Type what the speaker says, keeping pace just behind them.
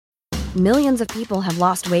Millions of people have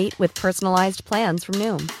lost weight with personalized plans from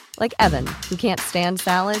Noom. Like Evan, who can't stand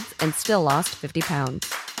salads and still lost 50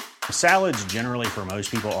 pounds. Salads generally for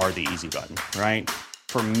most people are the easy button, right?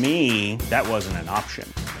 For me, that wasn't an option.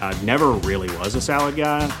 I never really was a salad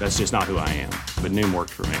guy. That's just not who I am. But Noom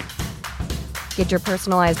worked for me. Get your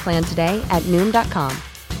personalized plan today at Noom.com.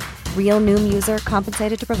 Real Noom user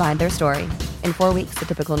compensated to provide their story. In 4 weeks, the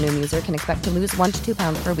typical Noom user can expect to lose 1 to 2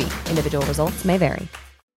 pounds per week. Individual results may vary.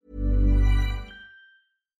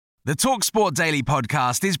 The TalkSport Daily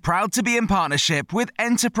podcast is proud to be in partnership with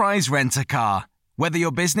Enterprise Rent-A-Car. Whether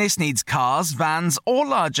your business needs cars, vans, or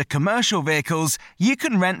larger commercial vehicles, you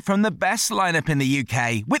can rent from the best lineup in the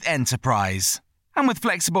UK with Enterprise. And with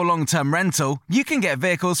flexible long-term rental, you can get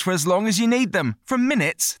vehicles for as long as you need them, from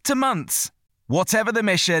minutes to months. Whatever the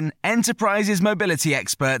mission, Enterprise's mobility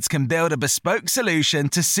experts can build a bespoke solution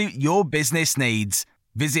to suit your business needs.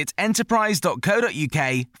 Visit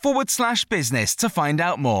enterprise.co.uk/business to find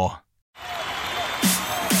out more.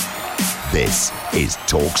 This is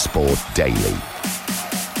TalkSport Daily.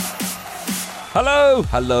 Hello.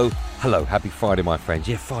 Happy Friday, my friends.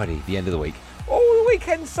 Yeah, Friday, the end of the week. Oh, the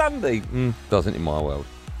weekend Sunday. Doesn't in my world.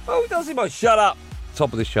 Oh, does in my... Shut up.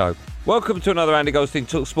 Top of the show. Welcome to another Andy Goldstein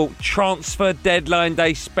TalkSport Transfer Deadline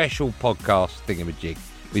Day special podcast thingamajig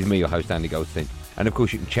with me, your host, Andy Goldstein. And, of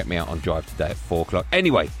course, you can check me out on Drive today at 4 o'clock.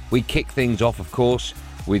 Anyway, we kick things off, of course,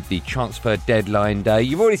 with the Transfer Deadline Day.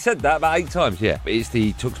 You've already said that about 8 times, yeah. But it's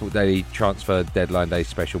the TalkSport Daily Transfer Deadline Day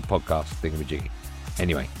special podcast thingamajig.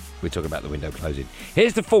 Anyway, we're talking about the window closing.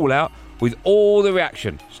 Here's the fallout with all the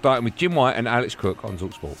reaction, starting with Jim White and Alex Crook on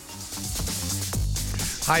TalkSport.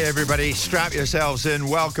 Hi everybody, strap yourselves in,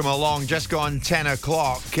 welcome along, just gone 10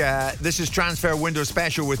 o'clock. This is Transfer Window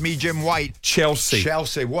Special with me, Jim White. Chelsea,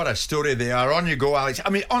 what a story they are. On you go, Alex.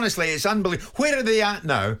 I mean, honestly, it's unbelievable. Where are they at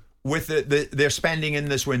now with their spending in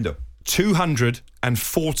this window?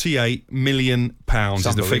 £248 million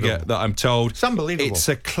is the figure that I'm told. It's unbelievable. It's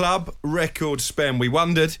a club record spend. We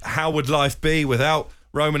wondered, how would life be without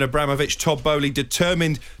Roman Abramovich? Todd Bowley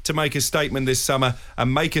determined to make a statement this summer,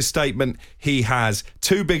 and make a statement he has.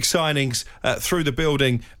 2 big signings through the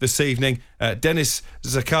building this evening. Denis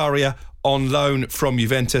Zakaria on loan from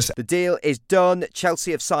Juventus. The deal is done.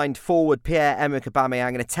 Chelsea have signed forward Pierre-Emerick Aubameyang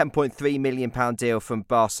and a £10.3 million deal from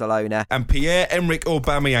Barcelona. And Pierre-Emerick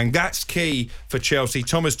Aubameyang, that's key for Chelsea.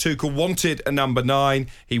 Thomas Tuchel wanted a number 9.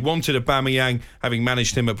 He wanted Aubameyang, having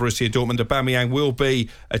managed him at Borussia Dortmund. Aubameyang will be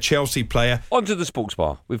a Chelsea player. On to the sports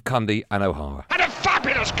bar with Cundy and O'Hara. And a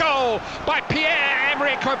fabulous goal by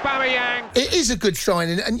Pierre-Emerick Aubameyang. It is a good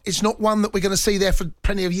signing, and it's not one that we're going to see there for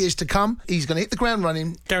plenty of years to come. He's going to hit the ground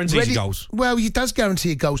running. Guarantees goals. Well, he does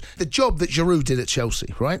guarantee goals. The job that Giroud did at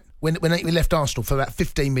Chelsea, right? When he left Arsenal for about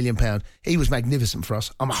 £15 million, he was magnificent for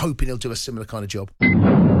us. I'm hoping he'll do a similar kind of job.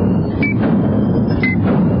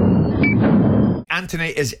 Antony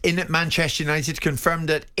is in at Manchester United,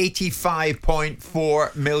 confirmed at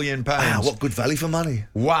 £85.4 million. Wow, what good value for money.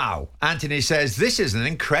 Wow. Antony says, this is an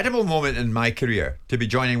incredible moment in my career to be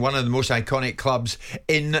joining one of the most iconic clubs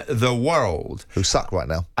in the world. Who suck right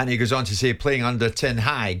now. And he goes on to say playing under Ten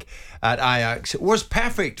Hag at Ajax was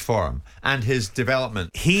perfect for him and his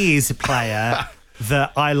development. He is a player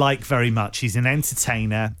that I like very much. He's an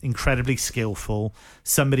entertainer, incredibly skillful,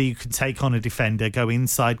 somebody who can take on a defender, go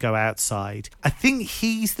inside, go outside. I think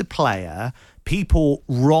he's the player people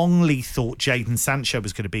wrongly thought Jadon Sancho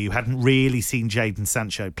was going to be, who hadn't really seen Jadon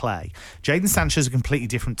Sancho play. Jadon Sancho is a completely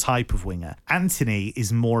different type of winger. Antony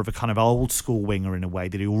is more of a kind of old school winger in a way,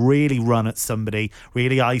 that he'll really run at somebody,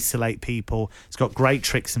 really isolate people. He's got great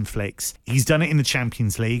tricks and flicks. He's done it in the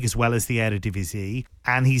Champions League as well as the Eredivisie,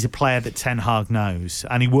 and he's a player that Ten Hag knows,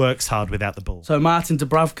 and he works hard without the ball. So Martin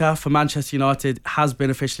Dubravka for Manchester United has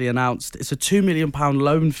been officially announced. It's a £2 million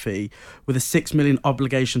loan fee with a £6 million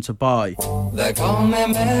obligation to buy.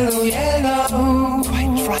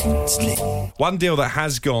 One deal that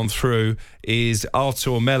has gone through is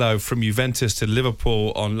Artur Melo from Juventus to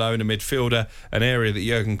Liverpool on loan, a midfielder, an area that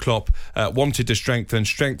Jurgen Klopp wanted to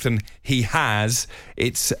strengthen. He has.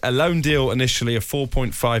 It's a loan deal initially. A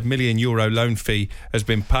 €4.5 million loan fee has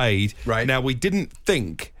been paid. Right. Now, we didn't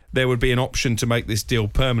think there would be an option to make this deal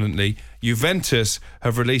permanently. Juventus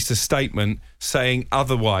have released a statement saying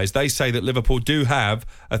otherwise. They say that Liverpool do have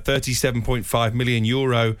a €37.5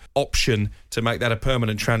 million option to make that a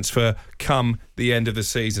permanent transfer come the end of the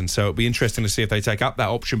season. So it'll be interesting to see if they take up that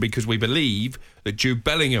option, because we believe that Jude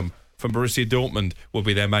Bellingham from Borussia Dortmund will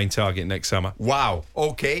be their main target next summer. Wow.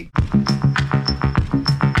 Okay.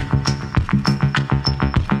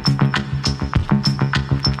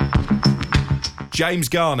 James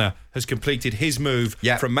Garner has completed his move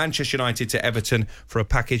from Manchester United to Everton for a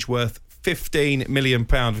package worth £15 million.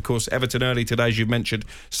 Of course, Everton early today, as you mentioned,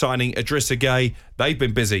 signing Idrissa Gueye. They've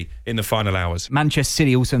been busy in the final hours. Manchester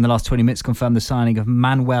City also in the last 20 minutes confirmed the signing of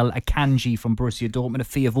Manuel Akanji from Borussia Dortmund. A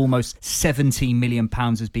fee of almost £17 million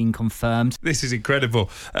has been confirmed. This is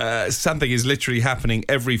incredible. Something is literally happening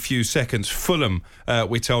every few seconds. Fulham,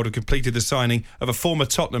 we're told, have completed the signing of a former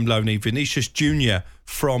Tottenham loanee, Vinicius Junior,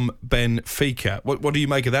 from Benfica. What do you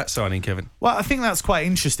make of that signing, Kevin? Well, I think that's quite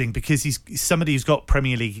interesting because he's somebody who's got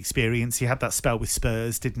Premier League experience. He had that spell with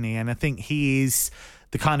Spurs, didn't he? And I think he is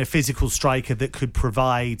the kind of physical striker that could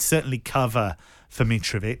provide certainly cover for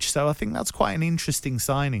Mitrovic. So I think that's quite an interesting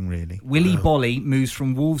signing, really. Willy Bolly moves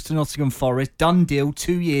from Wolves to Nottingham Forest. Done deal,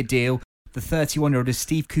 2-year deal. The 31-year-old is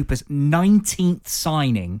Steve Cooper's 19th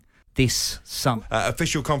signing this summer.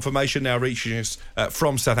 Official confirmation now reaching us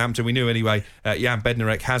from Southampton. We knew anyway, Jan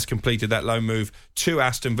Bednarek has completed that loan move to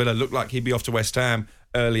Aston Villa. Looked like he'd be off to West Ham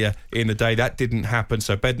earlier in the day. That didn't happen.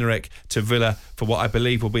 So Bednarek to Villa for what I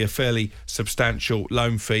believe will be a fairly substantial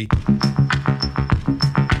loan fee.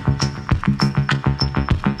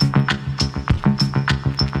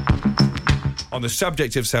 On the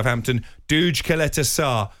subject of Southampton, Duj Keleta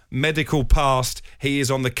Sarr, medical passed. He is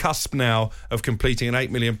on the cusp now of completing an £8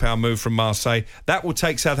 million move from Marseille. That will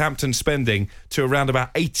take Southampton spending to around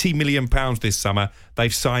about £80 million this summer.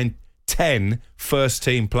 They've signed 10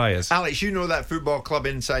 first-team players. Alex, you know that football club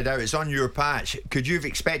inside out. It's on your patch. Could you have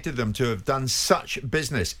expected them to have done such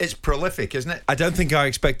business? It's prolific, isn't it? I don't think I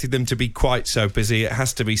expected them to be quite so busy. It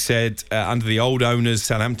has to be said, under the old owners,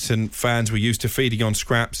 Southampton fans were used to feeding on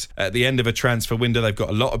scraps. At the end of a transfer window, they've got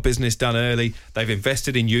a lot of business done early. They've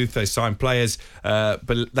invested in youth. They signed players,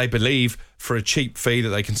 but they believe for a cheap fee that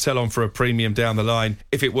they can sell on for a premium down the line.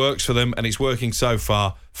 If it works for them, and it's working so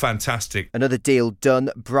far, fantastic. Another deal done.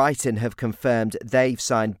 Brighton have confirmed they've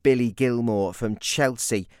signed Billy Gilmour from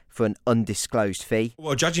Chelsea for an undisclosed fee.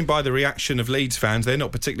 Well, judging by the reaction of Leeds fans, they're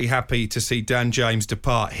not particularly happy to see Dan James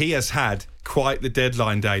depart. He has had quite the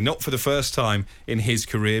deadline day, not for the first time in his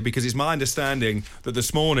career, because it's my understanding that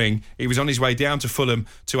this morning he was on his way down to Fulham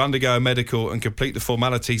to undergo a medical and complete the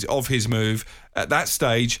formalities of his move. At that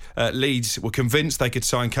stage, Leeds were convinced they could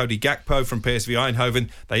sign Cody Gakpo from PSV Eindhoven.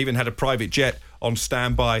 They even had a private jet on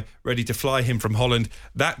standby, ready to fly him from Holland.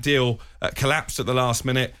 That deal collapsed at the last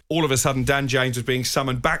minute. All of a sudden, Dan James was being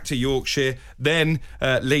summoned back to Yorkshire. Then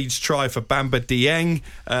Leeds try for Bamba Dieng,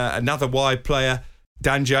 another wide player.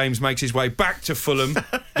 Dan James makes his way back to Fulham.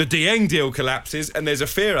 The Dieng deal collapses, and there's a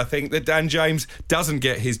fear, I think, that Dan James doesn't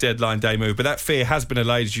get his deadline day move. But that fear has been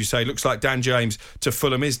allayed, as you say. Looks like Dan James to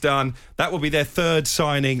Fulham is done. That will be their third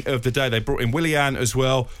signing of the day. They brought in Willian as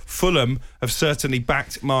well. Fulham have certainly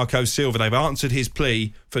backed Marco Silva. They've answered his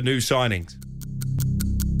plea for new signings.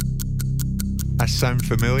 That sound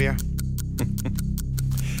familiar?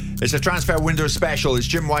 It's a transfer window special. It's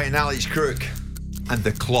Jim White and Alex Crook and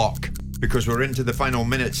the clock, because we're into the final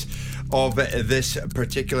minutes of this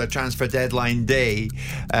particular transfer deadline day.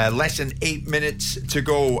 Less than 8 minutes to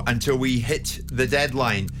go until we hit the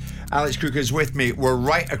deadline. Alex Crook is with me. We're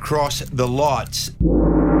right across the lots.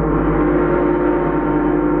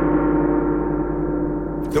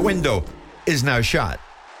 The window is now shut.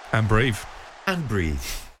 And breathe. And breathe.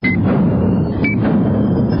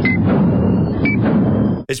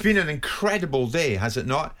 It's been an incredible day, has it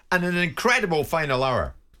not? And an incredible final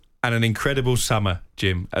hour. And an incredible summer,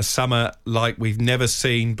 Jim. A summer like we've never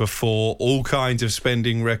seen before. All kinds of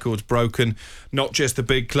spending records broken. Not just the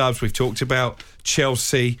big clubs. We've talked about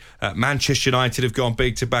Chelsea. Manchester United have gone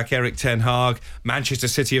big to back Erik ten Hag. Manchester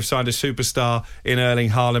City have signed a superstar in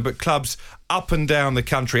Erling Haaland. But clubs up and down the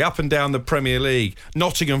country, up and down the Premier League.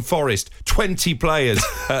 Nottingham Forest, 20 players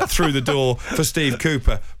through the door for Steve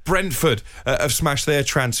Cooper. Brentford have smashed their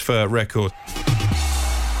transfer record.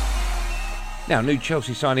 Now, new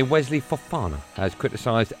Chelsea signing Wesley Fofana has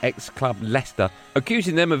criticised ex-club Leicester,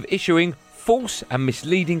 accusing them of issuing false and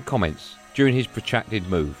misleading comments during his protracted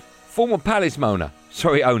move. Former Palace owner,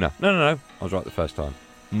 I was right the first time,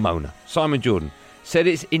 Simon Jordan, said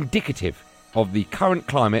it's indicative of the current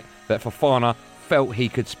climate that Fofana felt he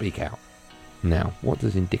could speak out. Now, what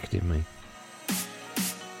does indicative mean?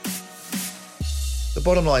 The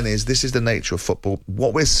bottom line is, this is the nature of football.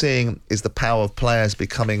 What we're seeing is the power of players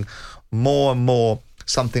becoming more and more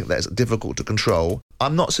something that is difficult to control.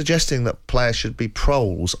 I'm not suggesting that players should be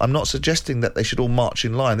proles. I'm not suggesting that they should all march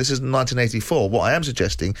in line. This is 1984. What I am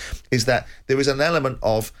suggesting is that there is an element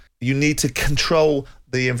of You need to control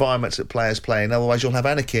the environments that players play in, otherwise you'll have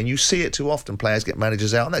anarchy. And you see it too often. Players get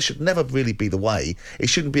managers out, and that should never really be the way. It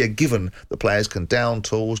shouldn't be a given that players can down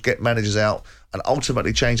tools, get managers out, and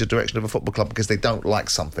ultimately change the direction of a football club because they don't like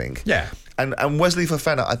something. Yeah. And Wesley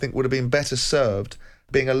Fofana, I think, would have been better served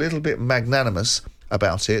being a little bit magnanimous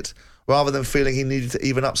about it, rather than feeling he needed to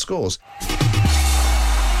even up scores.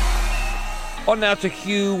 On now to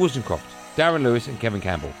Hugh Wozencroft, Darren Lewis and Kevin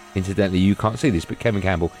Campbell. Incidentally, you can't see this, but Kevin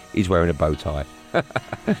Campbell is wearing a bow tie.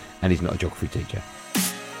 And he's not a geography teacher.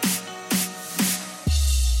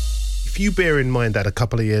 If you bear in mind that a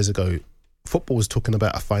couple of years ago, football was talking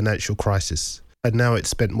about a financial crisis, and now it's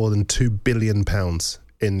spent more than £2 billion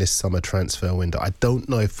in this summer transfer window. I don't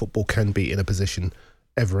know if football can be in a position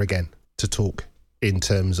ever again to talk in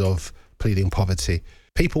terms of pleading poverty.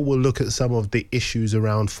 People will look at some of the issues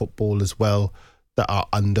around football as well that are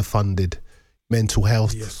underfunded. Mental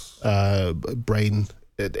health, brain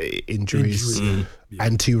injuries,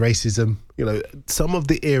 anti-racism. You know, some of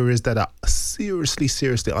the areas that are seriously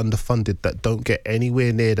underfunded that don't get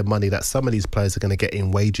anywhere near the money that some of these players are going to get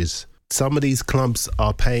in wages. Some of these clubs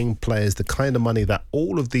are paying players the kind of money that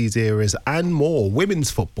all of these areas and more,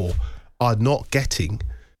 women's football, are not getting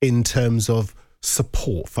in terms of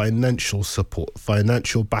support,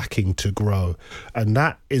 financial backing to grow. And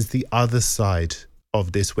that is the other side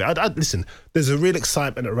of this. Listen, there's a real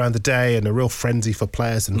excitement around the day and a real frenzy for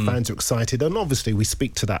players, and fans are excited, and obviously we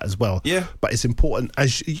speak to that as well. Yeah. But it's important,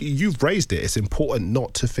 as you've raised it, it's important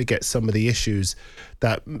not to forget some of the issues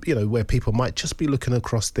that, you know, where people might just be looking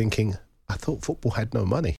across thinking, I thought football had no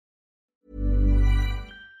money.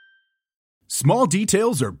 Small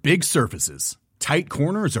details are big surfaces. Tight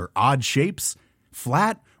corners are odd shapes.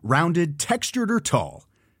 Flat, rounded, textured, or tall.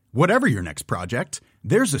 Whatever your next project,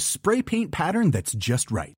 there's a spray paint pattern that's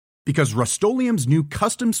just right. Because Rust-Oleum's new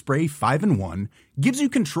Custom Spray 5-in-1 gives you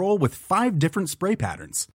control with 5 different spray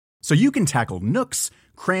patterns. So you can tackle nooks,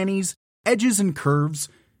 crannies, edges, and curves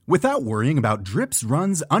without worrying about drips,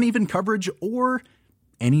 runs, uneven coverage, or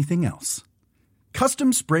anything else.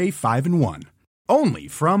 Custom Spray 5-in-1. Only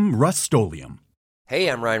from Rust-Oleum. Hey,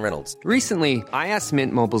 I'm Ryan Reynolds. Recently, I asked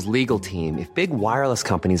Mint Mobile's legal team if big wireless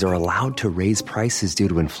companies are allowed to raise prices due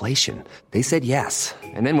to inflation. They said yes.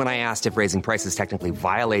 And then when I asked if raising prices technically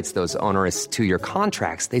violates those onerous 2-year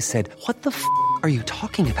contracts, they said, what the f*** are you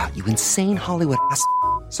talking about, you insane Hollywood ass f-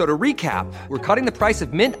 So to recap, we're cutting the price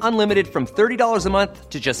of Mint Unlimited from $30 a month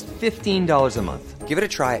to just $15 a month. Give it a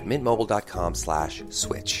try at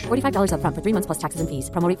mintmobile.com/switch. $45 up front for 3 months plus taxes and fees.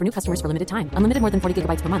 Promo rate for new customers for limited time. Unlimited more than 40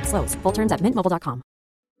 gigabytes per month. Slows full terms at mintmobile.com.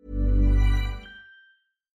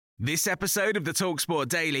 This episode of the TalkSport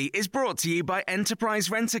Daily is brought to you by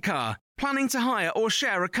Enterprise Rent-A-Car. Planning to hire or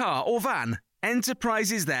share a car or van?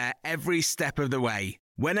 Enterprise is there every step of the way.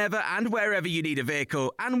 Whenever and wherever you need a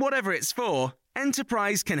vehicle and whatever it's for,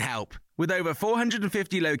 Enterprise can help. With over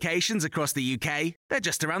 450 locations across the UK, they're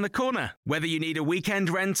just around the corner. Whether you need a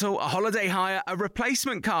weekend rental, a holiday hire, a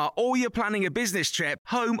replacement car, or you're planning a business trip,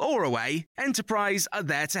 home or away, Enterprise are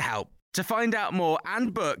there to help. To find out more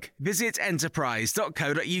and book, visit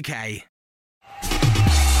enterprise.co.uk.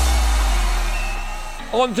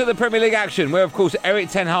 On to the Premier League action, where, of course, Erik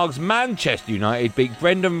ten Hag's Manchester United beat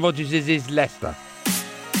Brendan Rodgers' Leicester.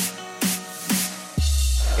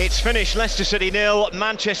 It's finished, Leicester City 0,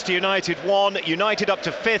 Manchester United 1, United up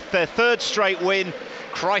to 5th, their 3rd straight win.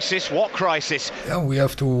 Crisis, what crisis? Yeah, we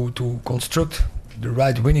have to construct the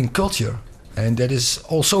right winning culture, and that is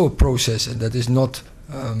also a process, and that is not,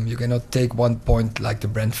 you cannot take 1 point like the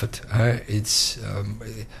Brentford. It's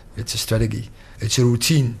a strategy, it's a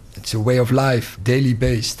routine, it's a way of life, daily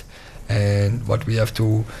based, and what we have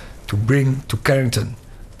to bring to Carrington,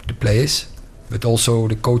 the players, but also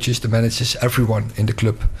the coaches, the managers, everyone in the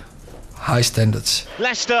club. High standards.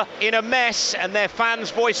 Leicester in a mess, and their fans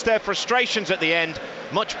voiced their frustrations at the end.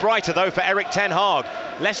 Much brighter though for Erik ten Hag.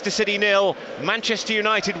 Leicester City 0, Manchester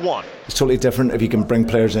United 1. It's totally different if you can bring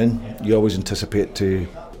players in. You always anticipate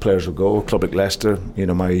players will go. A club like Leicester, you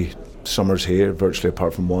know, my summers here, virtually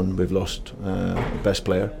apart from one, we've lost the best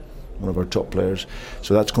player, one of our top players.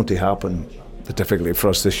 So that's going to happen. The difficulty for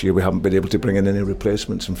us this year, we haven't been able to bring in any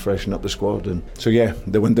replacements and freshen up the squad. And so yeah,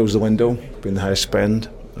 the window's the window, been the highest spend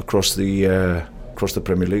across the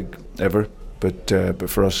Premier League ever. But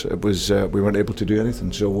for us, it was we weren't able to do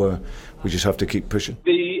anything. So we just have to keep pushing.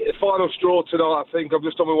 The final straw tonight, I think. I'm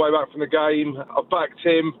just on my way back from the game. I've backed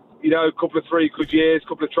him. You know, a couple of 3 good years, a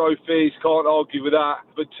couple of trophies, can't argue with that.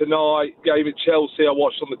 But tonight, game at Chelsea, I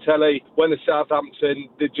watched on the telly. When the Southampton,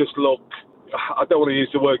 they just look, I don't want to use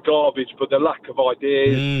the word garbage, but the lack of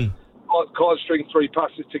ideas. can't string three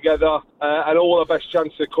passes together, and all our best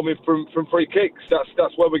chances are coming from free kicks.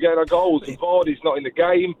 That's where we're getting our goals. And Vardy's not in the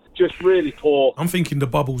game, just really poor. I'm thinking the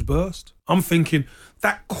bubbles burst. I'm thinking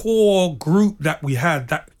that core group that we had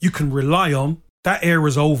that you can rely on, that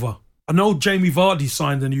era's over. I know Jamie Vardy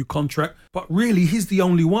signed a new contract, but really he's the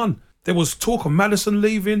only one. There was talk of Maddison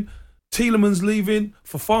leaving, Tielemans leaving,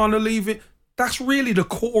 Fofana leaving. That's really the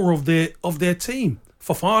core of their team.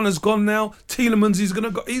 Fofana's gone now. Tielemans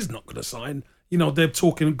he's not gonna sign. You know, they're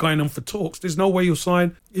going on for talks. There's no way he'll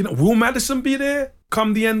sign. You know, will Maddison be there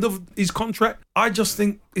come the end of his contract? I just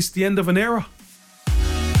think it's the end of an era.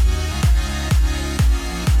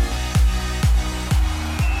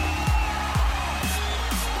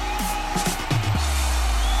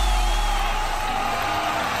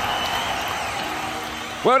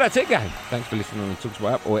 Well, that's it, gang. Thanks for listening on the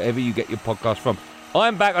TalkSport app or wherever you get your podcast from.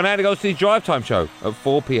 I'm back on Andy Goldstein's Drive Time show at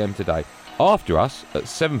 4 p.m. today. After us, at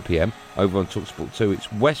 7 p.m, over on TalkSport 2,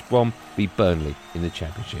 it's West Brom v Burnley in the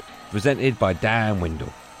Championship, presented by Dan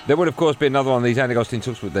Windle. There will, of course, be another one of these Andy Goldstein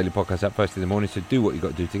TalkSport daily podcasts up first in the morning, so do what you've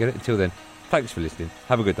got to do to get it. Until then, thanks for listening.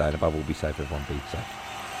 Have a good day, and above all, be safe, everyone. Be safe.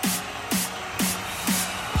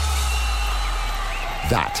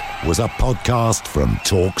 That was a podcast from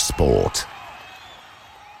TalkSport.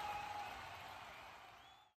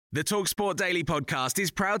 The TalkSport Daily Podcast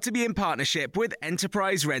is proud to be in partnership with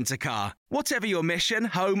Enterprise Rent-A-Car. Whatever your mission,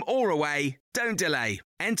 home or away, don't delay.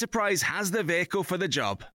 Enterprise has the vehicle for the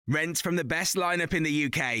job. Rent from the best lineup in the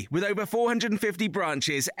UK. With over 450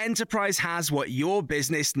 branches, Enterprise has what your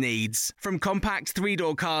business needs. From compact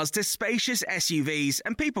three-door cars to spacious SUVs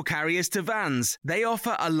and people carriers to vans, they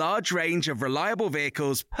offer a large range of reliable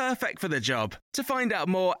vehicles perfect for the job. To find out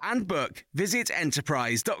more and book, visit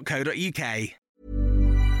enterprise.co.uk.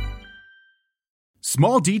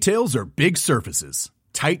 Small details are big surfaces.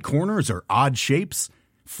 Tight corners are odd shapes.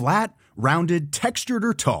 Flat, rounded, textured,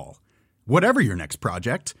 or tall. Whatever your next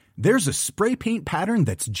project, there's a spray paint pattern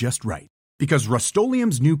that's just right. Because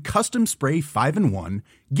Rust-Oleum's new Custom Spray 5-in-1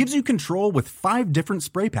 gives you control with 5 different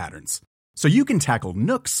spray patterns. So you can tackle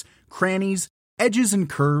nooks, crannies, edges, and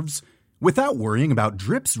curves without worrying about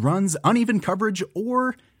drips, runs, uneven coverage,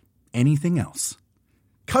 or anything else.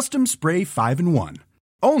 Custom Spray 5-in-1.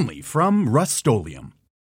 Only from Rust-Oleum.